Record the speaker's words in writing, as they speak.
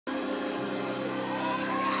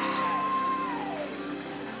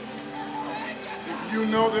You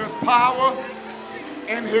know there's power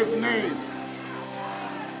in his name.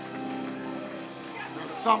 There's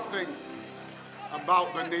something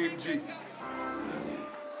about the name Jesus.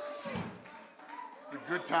 It's a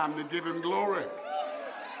good time to give him glory.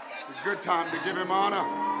 It's a good time to give him honor.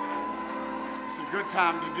 It's a good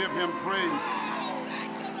time to give him praise.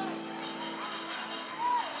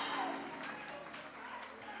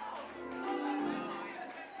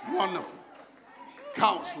 Wonderful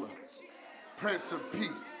Counselor, Prince of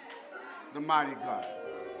Peace, the mighty God.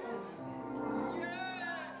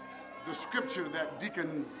 The scripture that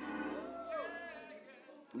Deacon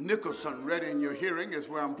Nicholson read in your hearing is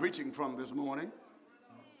where I'm preaching from this morning.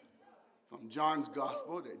 From John's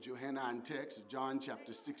Gospel, the Johannine text, John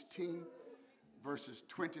chapter 16, verses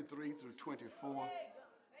 23 through 24.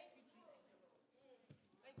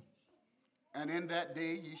 And in that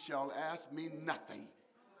day ye shall ask me nothing.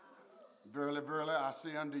 Verily, verily, I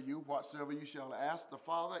say unto you, whatsoever you shall ask the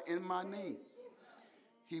Father in my name,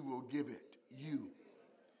 he will give it you.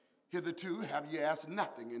 Hitherto have ye asked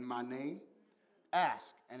nothing in my name.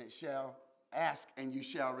 Ask, and you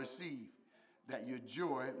shall receive, that your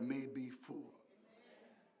joy may be full.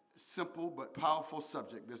 Simple but powerful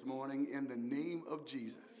subject this morning, in the name of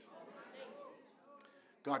Jesus.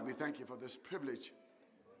 God, we thank you for this privilege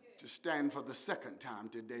to stand for the second time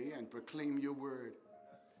today and proclaim your word.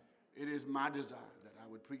 It is my desire that I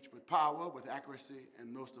would preach with power, with accuracy, and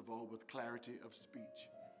most of all, with clarity of speech.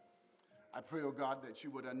 I pray, oh God, that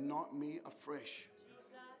you would anoint me afresh.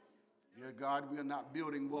 Dear God, we are not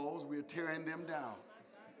building walls, we are tearing them down.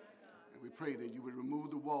 And we pray that you would remove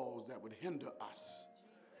the walls that would hinder us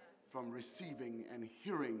from receiving and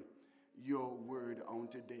hearing your word on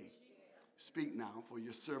today. Speak now, for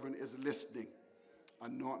your servant is listening.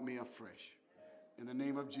 Anoint me afresh. In the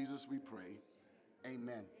name of Jesus we pray.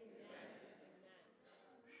 Amen.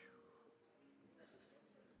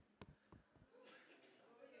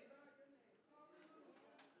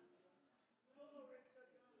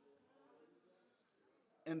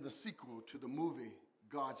 In the sequel to the movie,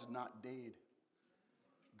 God's Not Dead,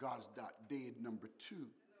 God's Not Dead number 2,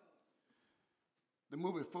 the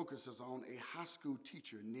movie focuses on a high school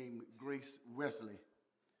teacher named Grace Wesley,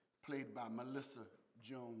 played by Melissa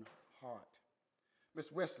Joan Hart.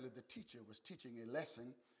 Miss Wesley, the teacher, was teaching a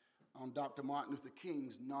lesson on Dr. Martin Luther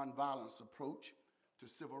King's nonviolence approach to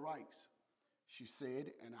civil rights. She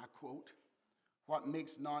said, and I quote, "What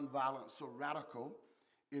makes nonviolence so radical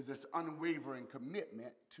is its unwavering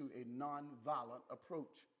commitment to a nonviolent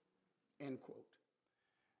approach," end quote.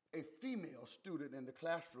 A female student in the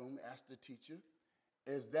classroom asked the teacher,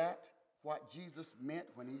 "Is that what Jesus meant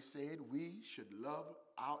when he said we should love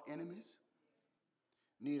our enemies?"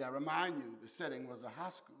 Need I remind you, the setting was a high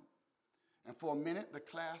school, and for a minute the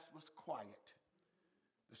class was quiet.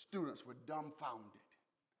 The students were dumbfounded.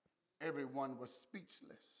 Everyone was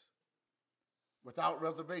speechless. Without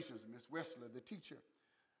reservations, Miss Wesley, the teacher,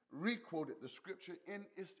 requoted the scripture in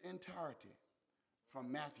its entirety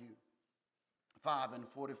from Matthew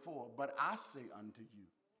 5:44. "But I say unto you,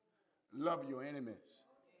 love your enemies,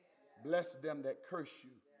 bless them that curse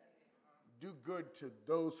you, do good to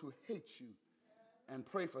those who hate you, and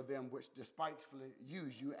pray for them which despitefully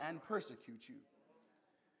use you and persecute you."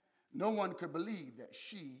 No one could believe that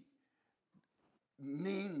she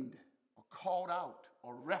named or called out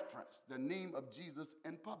or referenced the name of Jesus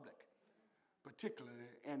in public, particularly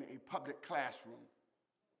in a public classroom.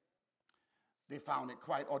 They found it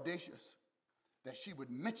quite audacious that she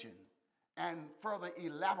would mention and further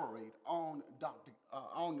elaborate on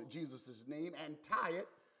Jesus' name and tie it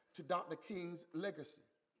to Dr. King's legacy.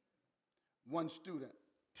 One student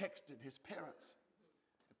texted his parents.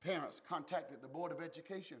 The parents contacted the Board of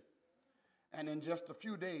Education, and in just a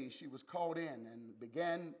few days she was called in and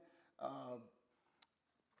began a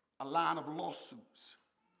line of lawsuits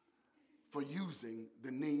for using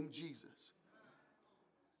the name Jesus.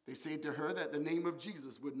 They said to her that the name of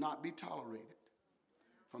Jesus would not be tolerated.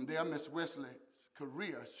 From there, Miss Wesley's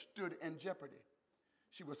career stood in jeopardy.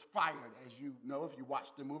 She was fired, as you know if you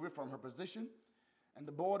watched the movie, from her position, and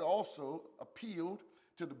the board also appealed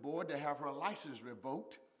to the board to have her license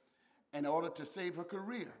revoked in order to save her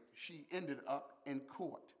career. She ended up in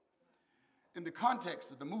court. In the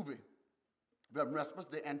context of the movie, Reverend Rasmus,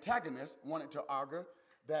 the antagonist wanted to argue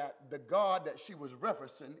that the God that she was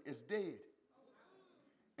referencing is dead.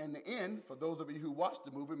 In the end, for those of you who watched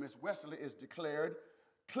the movie, Miss Wesley is cleared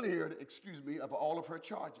of all of her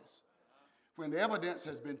charges. When the evidence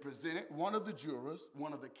has been presented, one of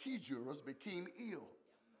the key jurors became ill,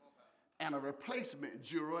 and a replacement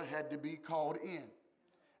juror had to be called in.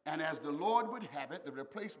 And as the Lord would have it, the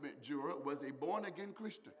replacement juror was a born-again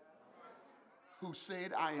Christian who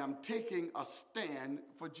said, I am taking a stand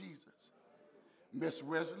for Jesus. Miss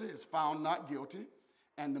Wesley is found not guilty,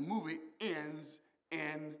 and the movie ends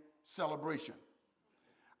in celebration.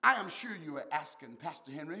 I am sure you are asking,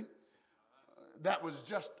 Pastor Henry, that was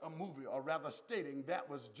just a movie, or rather stating that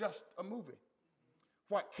was just a movie.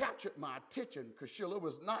 What captured my attention, Kashila,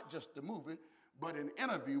 was not just a movie, but an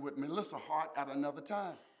interview with Melissa Hart at another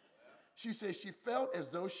time. She said she felt as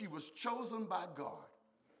though she was chosen by God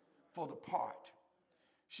for the part.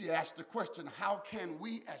 She asked the question, how can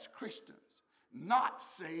we as Christians not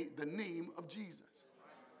say the name of Jesus?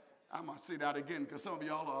 I'm going to say that again because some of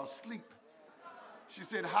y'all are asleep. She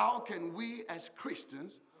said, how can we as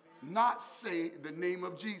Christians not say the name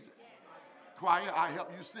of Jesus? Choir, I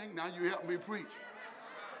help you sing, now you help me preach.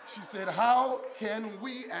 She said, how can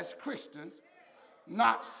we as Christians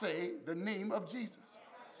not say the name of Jesus?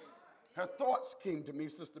 Her thoughts came to me,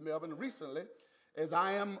 Sister Melvin, recently, as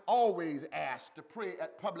I am always asked to pray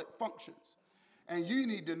at public functions. And you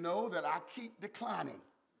need to know that I keep declining.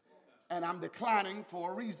 And I'm declining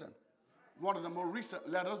for a reason. One of the more recent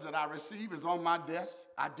letters that I received is on my desk.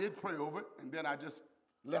 I did pray over it, and then I just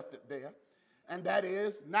left it there. And that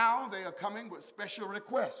is, now they are coming with special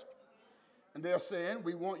requests. And they're saying,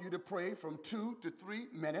 we want you to pray from 2 to 3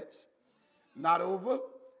 minutes, not over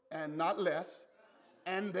and not less.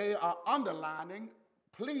 And they are underlining,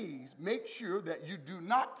 please make sure that you do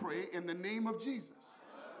not pray in the name of Jesus.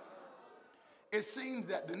 It seems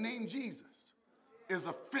that the name Jesus is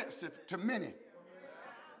offensive to many.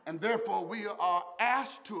 And therefore, we are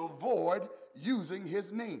asked to avoid using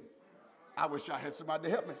his name. I wish I had somebody to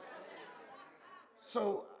help me.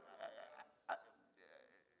 So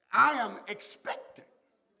I am expected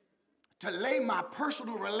to lay my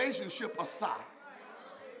personal relationship aside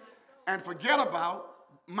and forget about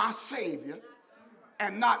my Savior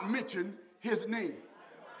and not mention his name.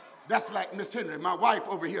 That's like Miss Henry, my wife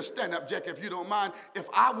over here. Stand up, Jack, if you don't mind. If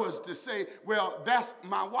I was to say, well, that's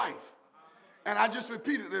my wife, and I just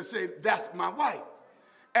repeatedly say, that's my wife,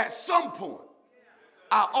 at some point,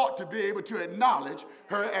 I ought to be able to acknowledge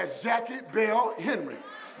her as Jackie Bell Henry,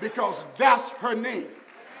 because that's her name.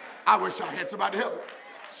 I wish I had somebody to help me.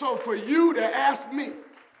 So for you to ask me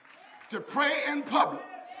to pray in public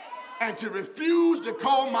and to refuse to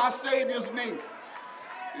call my Savior's name,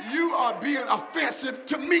 you are being offensive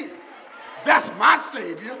to me. That's my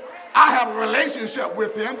Savior. I have a relationship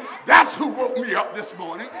with him. That's who woke me up this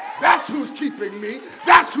morning. That's who's keeping me.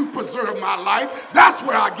 That's who preserved my life. That's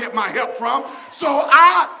where I get my help from. So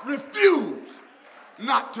I refuse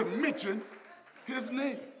not to mention his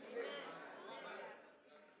name.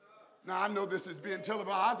 Now, I know this is being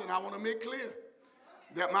televised, and I want to make clear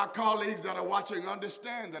that my colleagues that are watching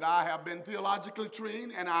understand that I have been theologically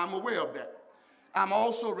trained, and I'm aware of that. I'm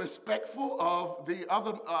also respectful of the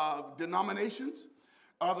other denominations,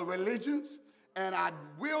 other religions, and I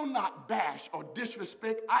will not bash or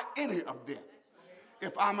disrespect any of them.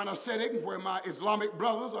 If I'm in a setting where my Islamic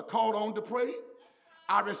brothers are called on to pray,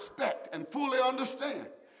 I respect and fully understand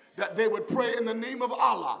that they would pray in the name of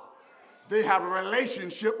Allah. They have a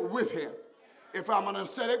relationship with him. If I'm in a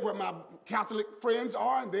setting where my Catholic friends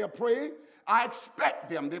are and they are praying, I expect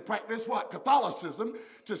them, they practice what? Catholicism,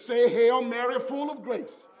 to say, Hail Mary, full of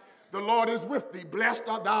grace. The Lord is with thee, blessed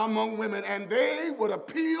art thou among women. And they would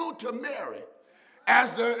appeal to Mary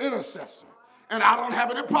as their intercessor. And I don't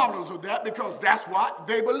have any problems with that because that's what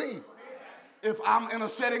they believe. If I'm in a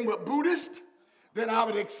setting with Buddhists, then I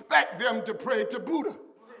would expect them to pray to Buddha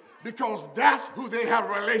because that's who they have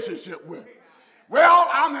a relationship with. Well,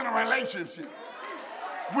 I'm in a relationship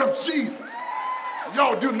with Jesus.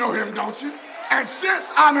 Y'all do know him, don't you? And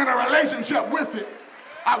since I'm in a relationship with him,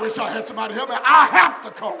 I wish I had somebody to help me. I have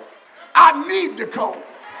to call. I need to call.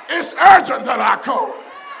 It's urgent that I call.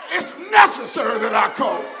 It's necessary that I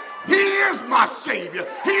call. He is my Savior.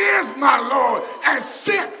 He is my Lord. And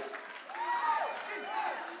since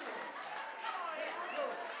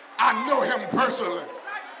I know him personally,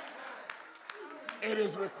 it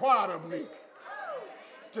is required of me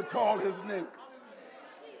to call his name.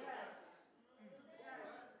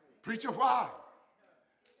 Preacher, why?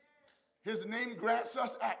 His name grants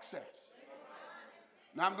us access.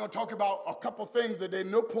 Now I'm going to talk about a couple things that they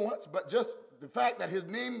no points, but just the fact that his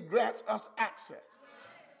name grants us access.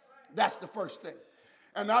 That's the first thing.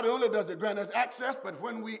 And not only does it grant us access, but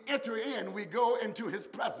when we enter in, we go into his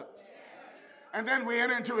presence. And then we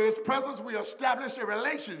enter into his presence, we establish a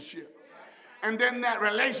relationship. And then that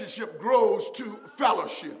relationship grows to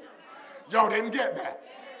fellowship. Y'all didn't get that.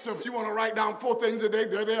 So if you want to write down 4 things today,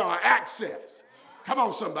 there they are. Access. Come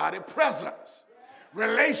on, somebody. Presence.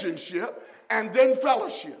 Relationship. And then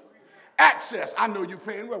fellowship. Access. I know you're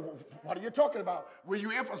praying. Well, what are you talking about? Will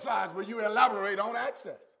you emphasize? Will you elaborate on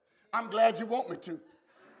access? I'm glad you want me to.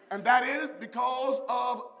 And that is because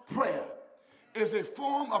of prayer is a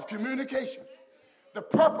form of communication. The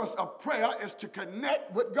purpose of prayer is to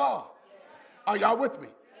connect with God. Are y'all with me?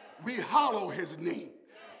 We hallow his name.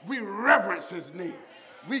 We reverence his name.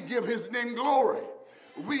 We give his name glory.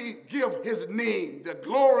 We give his name the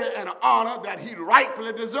glory and honor that he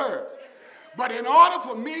rightfully deserves. But in order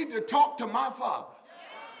for me to talk to my Father,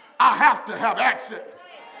 I have to have access.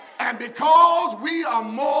 And because we are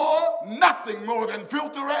nothing more than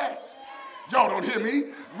filthy rags, y'all don't hear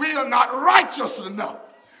me, we are not righteous enough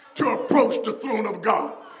to approach the throne of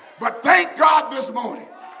God. But thank God this morning,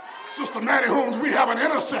 Sister Mary Holmes, we have an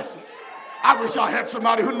intercessor. I wish I had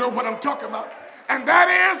somebody who knows what I'm talking about. And that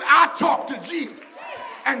is, I talk to Jesus,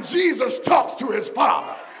 and Jesus talks to his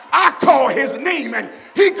Father. I call his name, and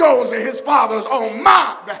he goes to his Father's on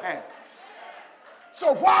my behalf.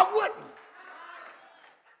 So why wouldn't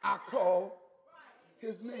I call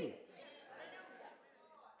his name?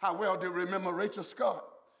 How well do you remember Rachel Scott,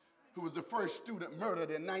 who was the first student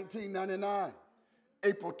murdered in 1999,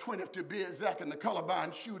 April 20th to be exact, in the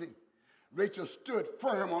Columbine shooting? Rachel stood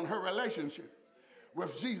firm on her relationship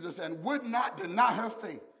with Jesus and would not deny her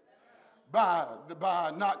faith by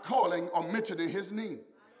not calling or mentioning his name.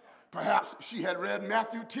 Perhaps she had read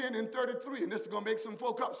Matthew 10 and 33, and this is going to make some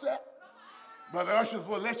folk upset. But the ushers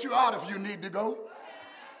will let you out if you need to go.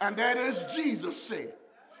 And that is, Jesus said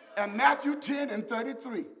in Matthew 10 and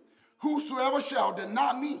 33, whosoever shall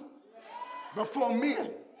deny me before men,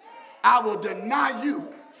 I will deny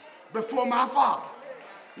you before my Father.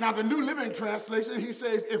 Now, the New Living Translation, he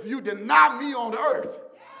says, if you deny me on earth,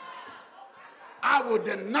 I will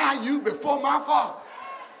deny you before my Father.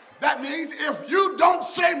 That means if you don't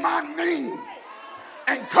say my name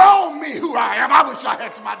and call me who I am, I wish I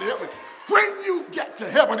had somebody to help me. When you get to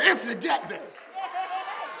heaven, if you get there,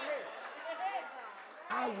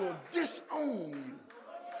 I will disown you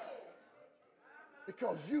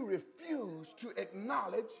because you refuse to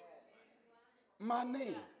acknowledge my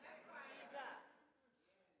name.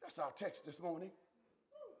 That's our text this morning.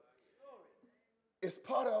 It's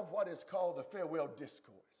part of what is called the farewell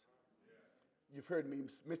discourse. You've heard me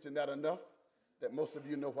mention that enough that most of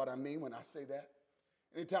you know what I mean when I say that.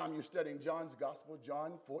 Anytime you're studying John's gospel,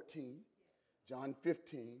 John 14, John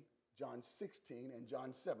 15, John 16, and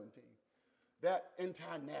John 17, that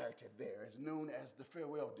entire narrative there is known as the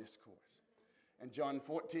farewell discourse. In John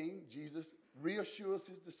 14, Jesus reassures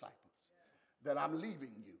his disciples that I'm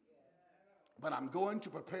leaving you, but I'm going to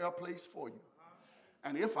prepare a place for you.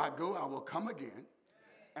 And if I go, I will come again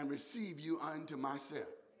and receive you unto myself.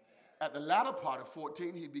 At the latter part of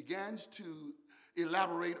 14, he begins to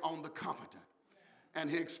elaborate on the Comforter. And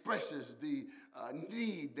he expresses the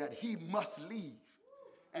need that he must leave.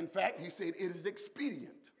 In fact, he said, it is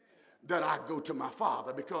expedient that I go to my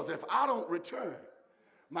Father, because if I don't return,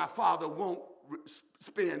 my Father won't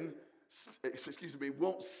send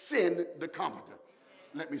the Comforter.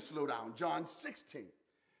 Let me slow down. John 16,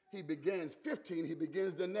 he begins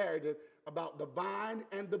the narrative about the vine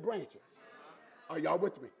and the branches. Are y'all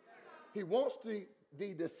with me? He wants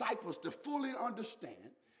the disciples to fully understand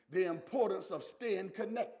the importance of staying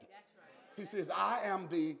connected. He says, I am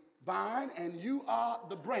the vine and you are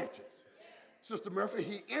the branches. Sister Murphy,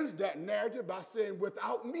 he ends that narrative by saying,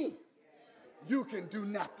 without me, you can do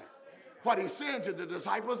nothing. What he's saying to the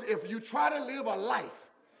disciples, if you try to live a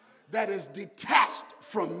life that is detached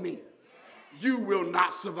from me, you will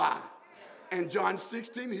not survive. In John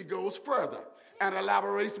 16, he goes further and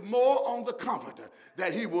elaborates more on the Comforter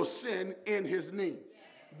that he will send in his name.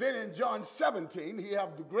 Then in John 17, he has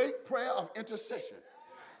the great prayer of intercession.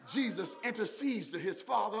 Jesus intercedes to his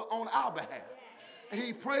Father on our behalf.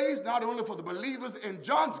 He prays not only for the believers in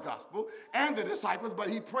John's gospel and the disciples, but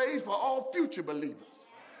he prays for all future believers.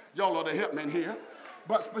 Y'all ought to help me in here.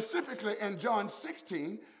 But specifically in John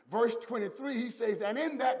 16, verse 23, he says, and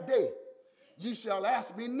in that day ye shall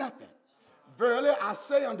ask me nothing. Verily I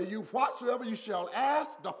say unto you, whatsoever you shall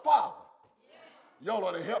ask the Father, y'all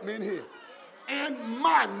ought to help me in here, in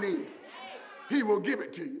my name, he will give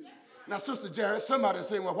it to you. Now, Sister Jared, somebody's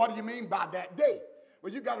saying, well, what do you mean by that day?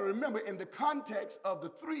 Well, you got to remember, in the context of the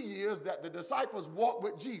 3 years that the disciples walked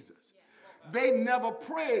with Jesus, they never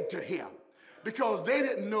prayed to him because they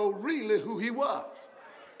didn't know really who he was.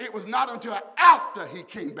 It was not until after he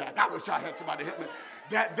came back, I wish I had somebody help me,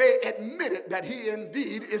 that they admitted that he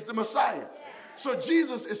indeed is the Messiah. So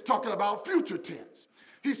Jesus is talking about future tense.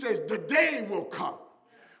 He says, the day will come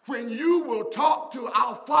when you will talk to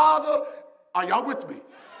our Father. Are y'all with me?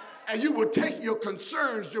 And you will take your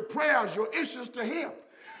concerns, your prayers, your issues to him.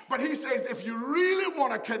 But he says, if you really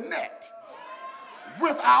want to connect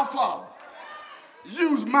with our Father,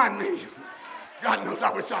 use my name. God knows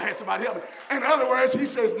I wish I had somebody help me. In other words, he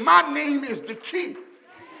says, my name is the key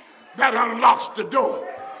that unlocks the door.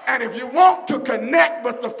 And if you want to connect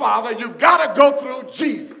with the Father, you've got to go through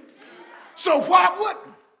Jesus. So why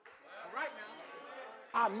wouldn't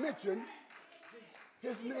I mention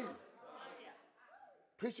his name?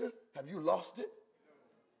 Preacher, have you lost it?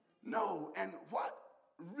 No. And what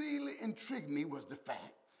really intrigued me was the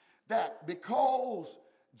fact that because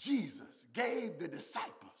Jesus gave the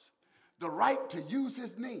disciples the right to use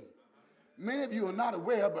his name, many of you are not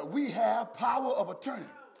aware, but we have power of attorney.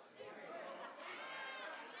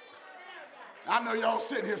 I know y'all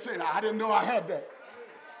sitting here saying, I didn't know I had that.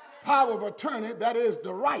 Power of attorney, that is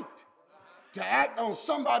the right to act on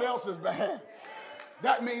somebody else's behalf.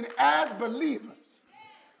 That means as believers,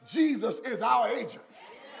 Jesus is our agent.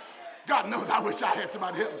 God knows I wish I had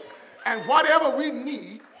somebody help me. And whatever we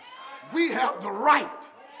need, we have the right.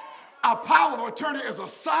 A power of attorney is a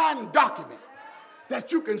signed document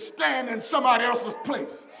that you can stand in somebody else's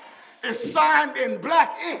place. It's signed in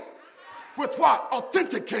black ink with what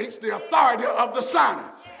authenticates the authority of the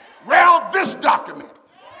signer. Well, this document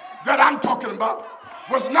that I'm talking about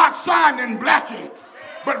was not signed in black ink,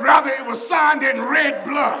 but rather it was signed in red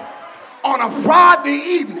blood on a Friday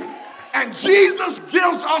evening. And Jesus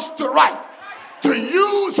gives us the right to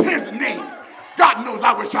use his name. God knows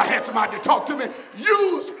I wish I had somebody to talk to me.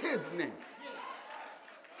 Use his name.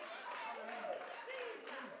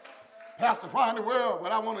 Pastor, why in the world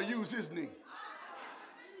would I want to use his name?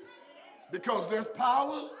 Because there's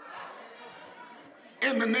power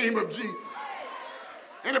in the name of Jesus.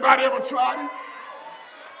 Anybody ever tried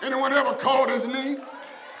it? Anyone ever called his name?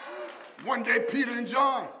 One day Peter and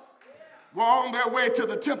John were on their way to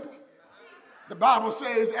the temple. The Bible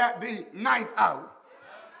says at the 9th hour.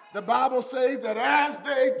 The Bible says that as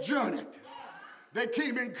they journeyed, they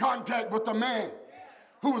came in contact with a man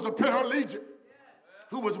who was a paralytic,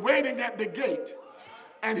 who was waiting at the gate,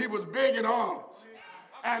 and he was begging alms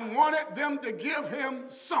and wanted them to give him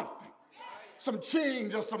something, some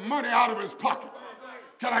change or some money out of his pocket.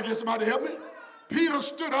 Can I get somebody to help me? Peter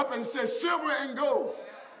stood up and said, silver and gold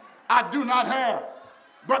I do not have,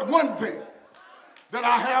 but one thing that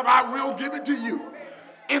I have, I will give it to you.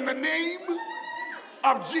 In the name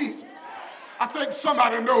of Jesus. I think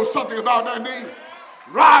somebody knows something about that name.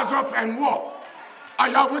 Rise up and walk. Are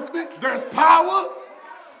y'all with me? There's power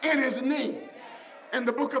in his name. In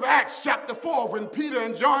the book of Acts chapter 4, when Peter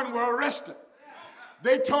and John were arrested,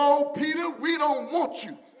 they told Peter, we don't want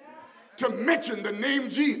you to mention the name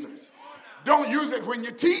Jesus. Don't use it when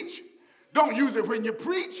you teach. Don't use it when you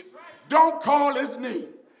preach. Don't call his name.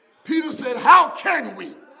 Peter said, how can we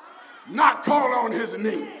not call on his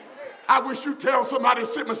name? I wish you tell somebody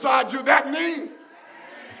sitting beside you, that name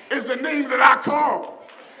is the name that I call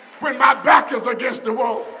when my back is against the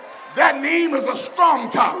wall. That name is a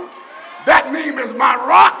strong tower. That name is my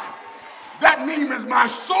rock. That name is my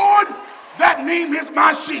sword. That name is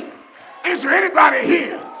my shield. Is there anybody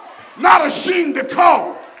here not ashamed to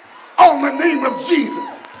call on the name of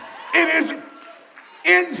Jesus? It is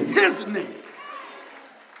in his name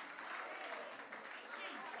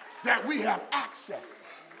that we have access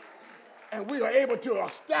and we are able to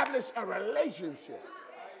establish a relationship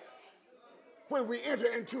when we enter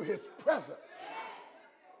into his presence.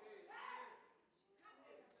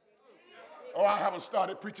 Oh, I haven't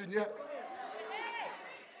started preaching yet.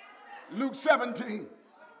 Luke 17,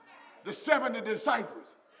 the 70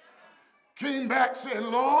 disciples came back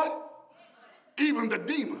saying, Lord, even the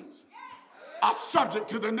demons are subject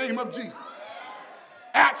to the name of Jesus.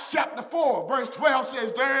 Acts chapter 4, verse 12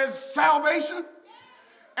 says, there is salvation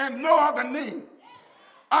and no other name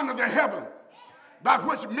under the heaven by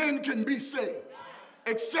which men can be saved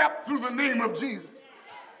except through the name of Jesus.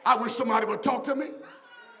 I wish somebody would talk to me.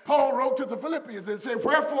 Paul wrote to the Philippians and said,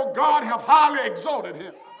 wherefore God hath highly exalted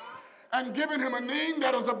him and given him a name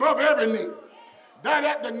that is above every name, that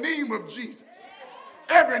at the name of Jesus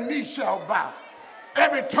every knee shall bow,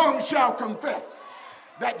 every tongue shall confess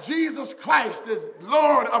that Jesus Christ is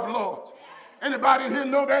Lord of lords. Anybody in here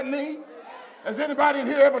know that name? Has anybody in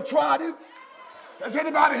here ever tried him? Has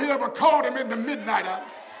anybody here ever called him in the midnight hour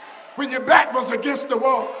when your back was against the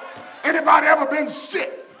wall? Anybody ever been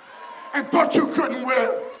sick and thought you couldn't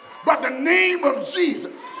well? But the name of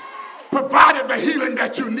Jesus provided the healing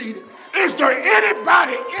that you needed. Is there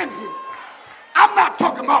anybody in here? I'm not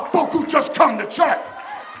talking about folk who just come to church,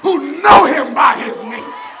 who know him by his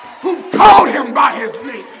name, who've called him by his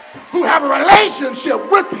name, who have a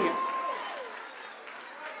relationship with him.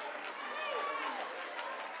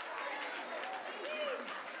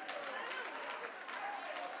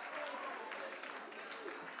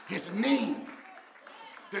 His name,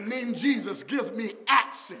 the name Jesus, gives me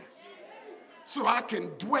access so I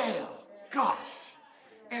can dwell, gosh,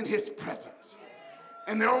 in his presence.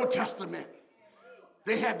 In the Old Testament,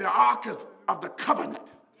 they had the Ark of the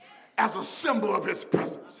Covenant as a symbol of his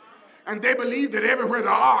presence. And they believed that everywhere the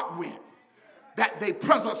Ark went, that the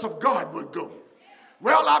presence of God would go.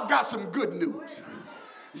 Well, I've got some good news.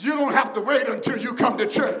 You don't have to wait until you come to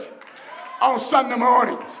church on Sunday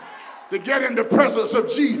mornings to get in the presence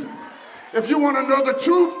of Jesus. If you want to know the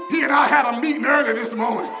truth, he and I had a meeting early this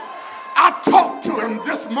morning. I talked to him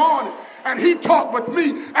this morning, and he talked with me.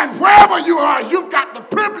 And wherever you are, you've got the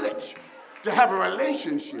privilege to have a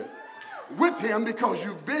relationship with him because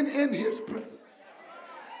you've been in his presence.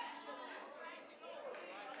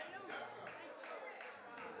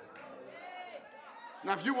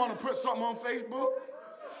 Now, if you want to put something on Facebook,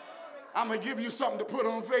 I'm going to give you something to put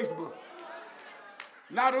on Facebook.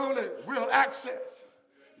 Not only will access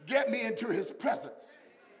get me into his presence,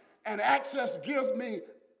 and access gives me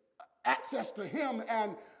access to him,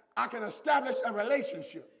 and I can establish a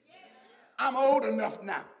relationship. I'm old enough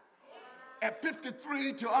now, at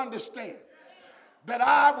 53, to understand that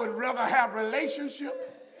I would rather have relationship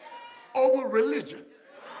over religion.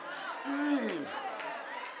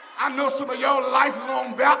 I know some of y'all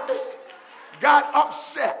lifelong Baptists got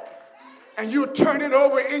upset and you turn it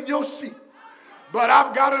over in your seat. But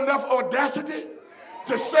I've got enough audacity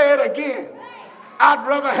to say it again. I'd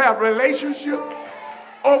rather have relationship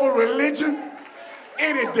over religion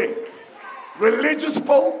any day. Religious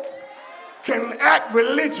folk can act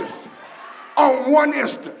religious on one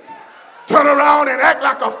instant, turn around and act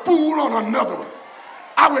like a fool on another one.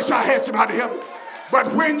 I wish I had somebody to help me.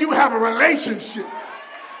 But when you have a relationship,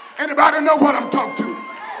 anybody know what I'm talking to?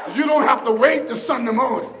 You don't have to wait till Sunday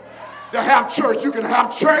morning to have church. You can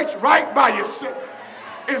have church right by yourself.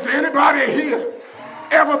 Is there anybody here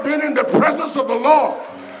ever been in the presence of the Lord?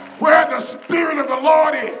 Where the Spirit of the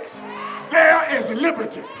Lord is, there is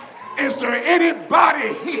liberty. Is there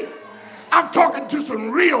anybody here? I'm talking to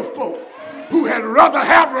some real folk who had rather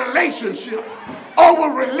have relationship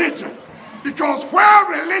over religion, because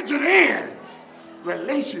where religion ends,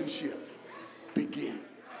 relationship begins.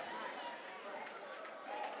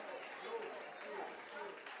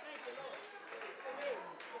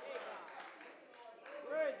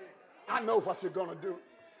 I know what you're going to do.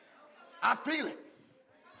 I feel it.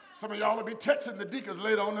 Some of y'all will be texting the deacons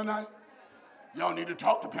later on tonight. Y'all need to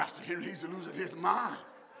talk to Pastor Henry. He's losing his mind.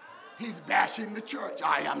 He's bashing the church.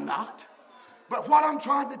 I am not. But what I'm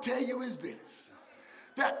trying to tell you is this,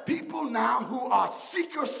 that people now who are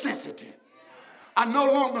seeker sensitive are no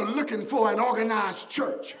longer looking for an organized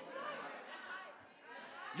church.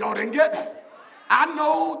 Y'all didn't get that. I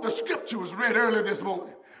know the scripture was read earlier this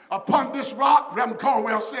morning. Upon this rock, Reverend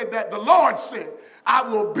Caldwell said that the Lord said, I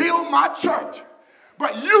will build my church.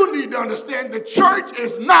 But you need to understand the church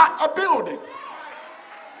is not a building.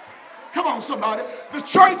 Come on, somebody. The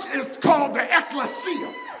church is called the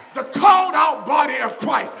ecclesia, the called out body of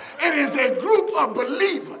Christ. It is a group of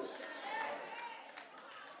believers.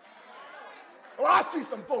 Oh, I see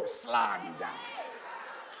some folks sliding down.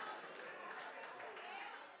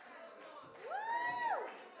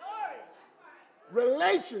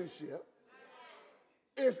 Relationship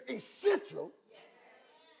is essential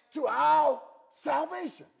to our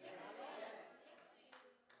salvation.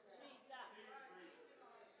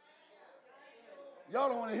 Y'all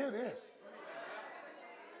don't want to hear this.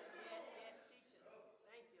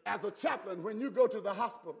 As a chaplain, when you go to the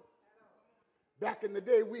hospital, back in the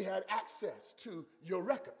day, we had access to your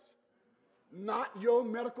records, not your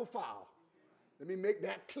medical file. Let me make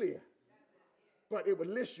that clear. But it would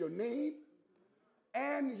list your name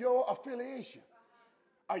and your affiliation.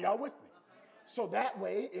 Are y'all with me? So that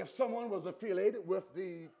way, if someone was affiliated with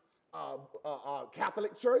the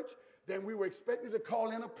Catholic Church, then we were expected to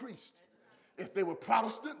call in a priest. If they were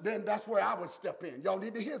Protestant, then that's where I would step in. Y'all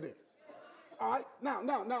need to hear this. All right?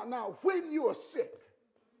 Now, when you are sick,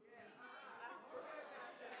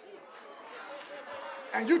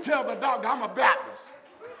 and you tell the doctor, I'm a Baptist,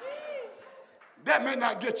 that may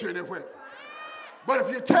not get you anywhere. But if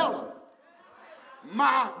you tell them,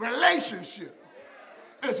 my relationship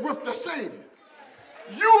is with the Savior,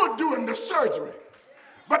 you are doing the surgery,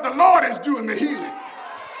 but the Lord is doing the healing.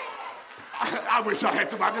 I wish I had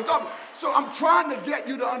somebody to talk. So I'm trying to get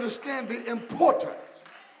you to understand the importance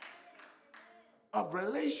of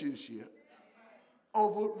relationship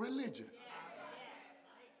over religion.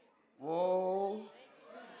 Whoa.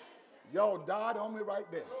 Y'all died on me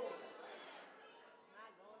right there.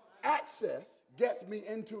 Access gets me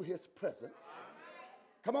into his presence.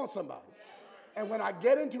 Come on, somebody. And when I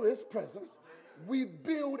get into his presence, We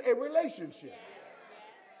build a relationship.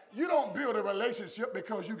 You don't build a relationship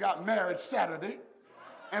because you got married Saturday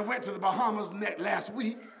and went to the Bahamas last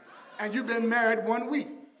week and you've been married 1 week.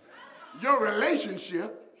 Your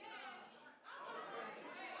relationship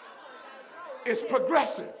is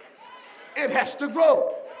progressive. It has to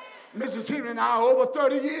grow. Mrs. Henry and I are over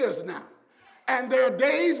 30 years now. And there are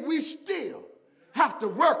days we still have to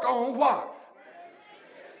work on what?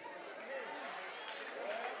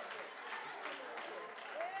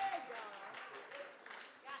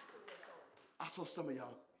 I saw some of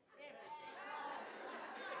y'all.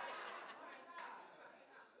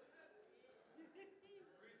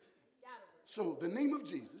 So the name of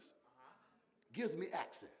Jesus gives me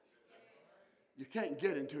access. You can't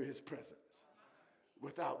get into his presence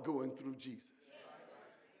without going through Jesus.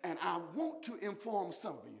 And I want to inform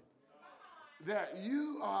some of you that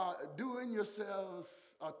you are doing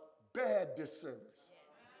yourselves a bad disservice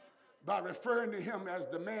by referring to him as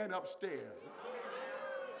the man upstairs,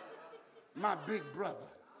 my big brother.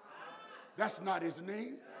 That's not his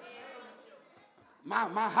name.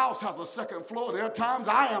 My house has a second floor. There are times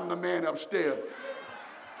I am the man upstairs.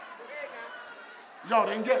 Y'all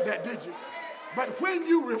didn't get that, did you? But when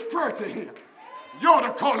you refer to him, you ought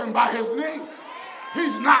to call him by his name.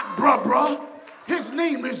 He's not bruh. His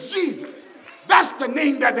name is Jesus. That's the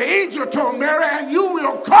name that the angel told Mary, and you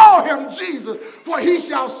will call him Jesus, for he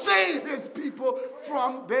shall save his people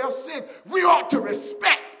from their sins. We ought to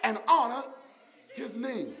respect and honor his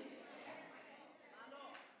name.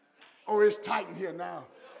 Oh, it's tight in here now.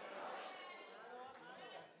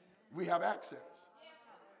 We have access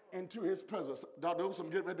into his presence. Dr. Olson,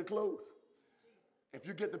 get ready to close. If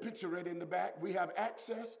you get the picture ready in the back, we have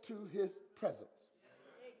access to his presence.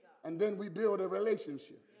 And then we build a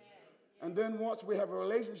relationship. And then once we have a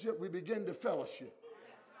relationship, we begin to fellowship.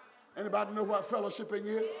 Anybody know what fellowshipping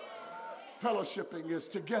is? Fellowshipping is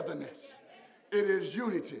togetherness. It is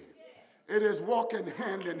unity. It is walking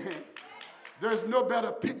hand in hand. There's no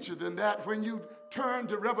better picture than that when you turn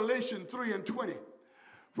to Revelation 3:20,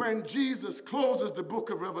 when Jesus closes the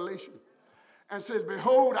book of Revelation and says,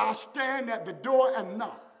 behold, I stand at the door and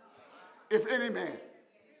knock. If any man,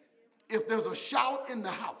 if there's a shout in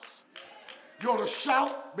the house, you ought to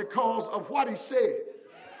shout because of what he said.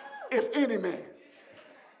 If any man,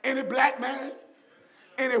 any black man,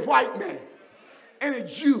 any white man, any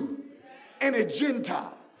Jew, any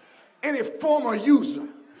Gentile, any former user,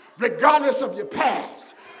 regardless of your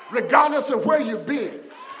past, regardless of where you've been,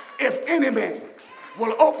 if any man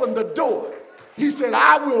will open the door, he said,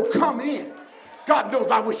 I will come in. God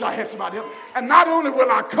knows I wish I had somebody else. And not only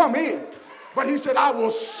will I come in, but he said, I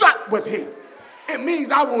will sup with him. It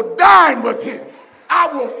means I will dine with him. I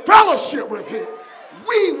will fellowship with him.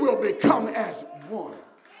 We will become as one.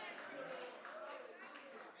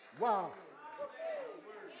 Wow.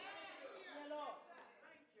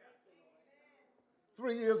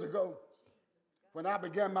 3 years ago, when I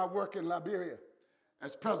began my work in Liberia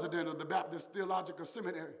as president of the Baptist Theological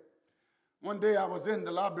Seminary, one day I was in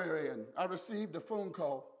the library and I received a phone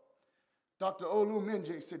call. Dr. Olu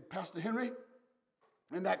Minje said, Pastor Henry,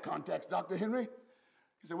 in that context, Dr. Henry,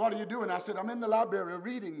 he said, what are you doing? I said, I'm in the library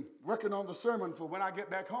reading, working on the sermon for when I get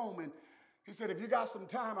back home. And he said, if you got some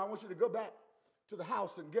time, I want you to go back to the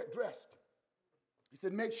house and get dressed. He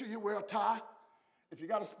said, make sure you wear a tie. If you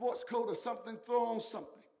got a sports coat or something, throw on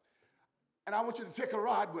something. And I want you to take a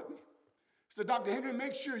ride with me. He said, Dr. Henry,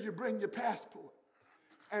 make sure you bring your passport.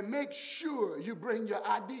 And make sure you bring your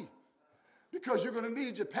ID. Because you're going to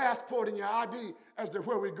need your passport and your ID as to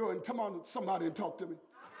where we're going. Come on, somebody, and talk to me.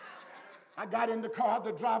 I got in the car.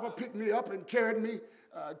 The driver picked me up and carried me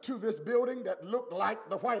to this building that looked like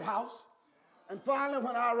the White House. And finally,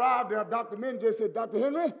 when I arrived there, Dr. Minje said, Dr.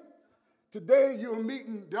 Henry, today you're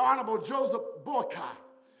meeting the Honorable Joseph Boakai,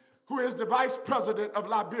 who is the Vice President of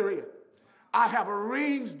Liberia. I have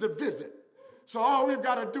arranged the visit. So all we've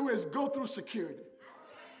got to do is go through security.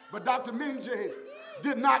 But Dr. Minje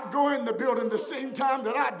did not go in the building the same time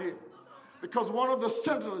that I did, because one of the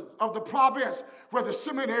senators of the province where the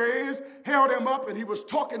seminary is held him up and he was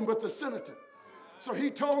talking with the senator. So he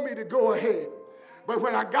told me to go ahead. But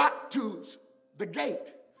when I got to the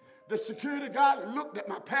gate, the security guard looked at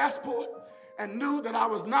my passport and knew that I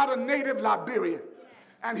was not a native Liberian.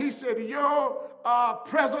 And he said, your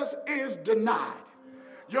presence is denied.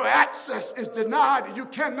 Your access is denied. You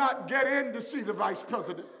cannot get in to see the vice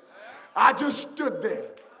president. I just stood there.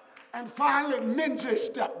 And finally, Minje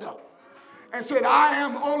stepped up and said, I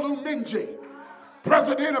am Olu Minje,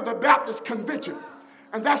 president of the Baptist Convention.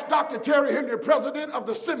 And that's Dr. Terry Henry, president of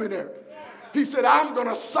the seminary. He said, I'm going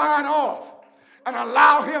to sign off and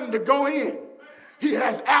allow him to go in. He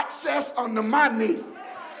has access under my knee.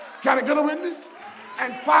 Can I get a witness?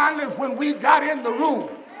 And finally, when we got in the room,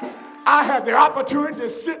 I had the opportunity to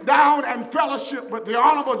sit down and fellowship with the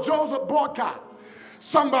Honorable Joseph Boycott.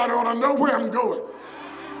 Somebody ought to know where I'm going.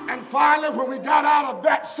 And finally, when we got out of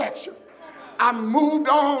that section, I moved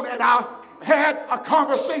on and I had a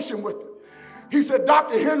conversation with him. He said,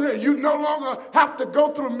 Dr. Henry, you no longer have to go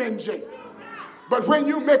through Minjay. But when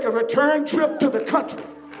you make a return trip to the country,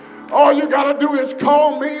 all you got to do is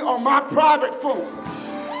call me on my private phone,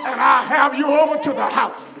 and I'll have you over to the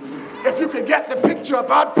house. If you could get the picture up,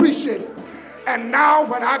 I'd appreciate it. And now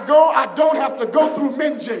when I go, I don't have to go through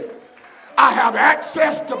Minjay. I have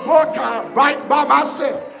access to Boycott right by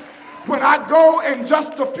myself. When I go in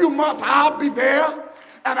just a few months, I'll be there,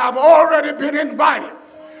 and I've already been invited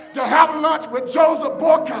to have lunch with Joseph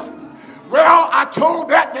Boycott. Well, I told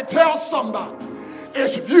that to tell somebody.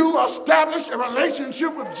 If you establish a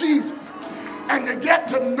relationship with Jesus and you get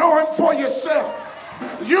to know him for yourself,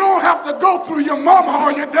 you don't have to go through your mama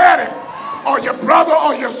or your daddy or your brother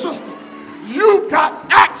or your sister. You've got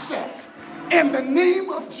access in the name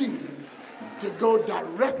of Jesus to go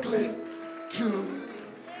directly to him.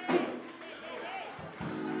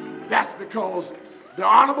 That's because the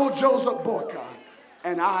Honorable Joseph Boycott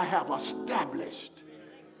and I have established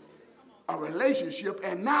a relationship,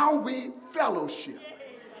 and now we fellowship,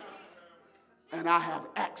 and I have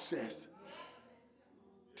access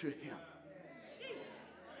to him.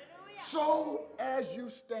 So as you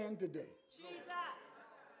stand today,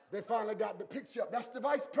 they finally got the picture up. That's the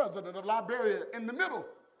vice president of Liberia in the middle,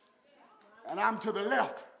 and I'm to the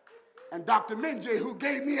left, and Dr. Minjay, who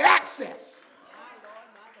gave me access,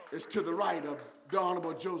 is to the right of the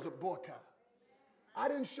Honorable Joseph Boycott. I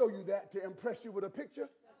didn't show you that to impress you with a picture.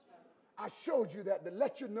 I showed you that to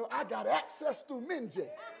let you know I got access through Minjay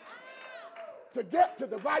to get to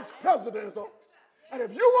the vice president's office. And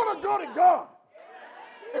if you want to go to God,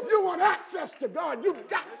 if you want access to God, you've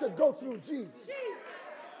got to go through Jesus.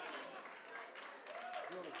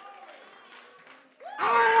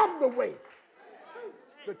 I am the way,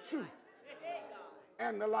 the truth,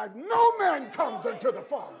 and the life. No man comes unto the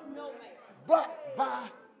Father but by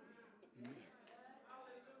me.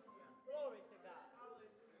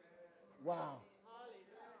 Wow.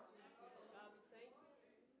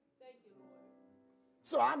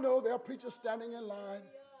 So I know there are preachers standing in line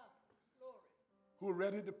who are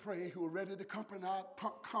ready to pray, who are ready to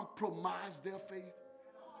compromise their faith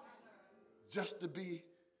just to be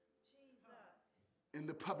in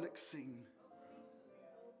the public scene.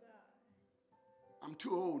 I'm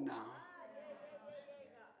too old now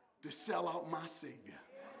to sell out my Savior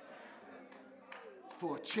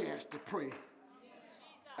for a chance to pray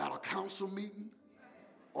at a council meeting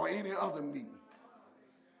or any other meeting.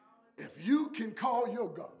 If you can call your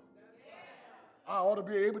God, I ought to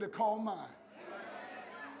be able to call mine.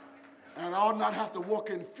 And I ought not have to walk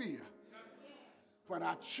in fear when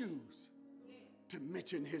I choose to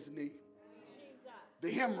mention his name. The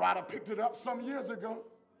hymn writer picked it up some years ago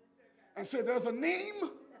and said, there's a name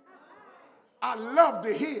I love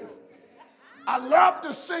to hear. I love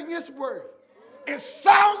to sing his word. It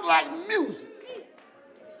sounds like music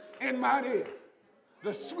in my ear.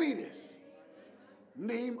 The sweetest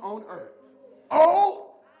name on earth.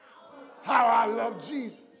 Oh, how I love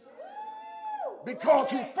Jesus. Because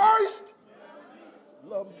he first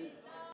loved me.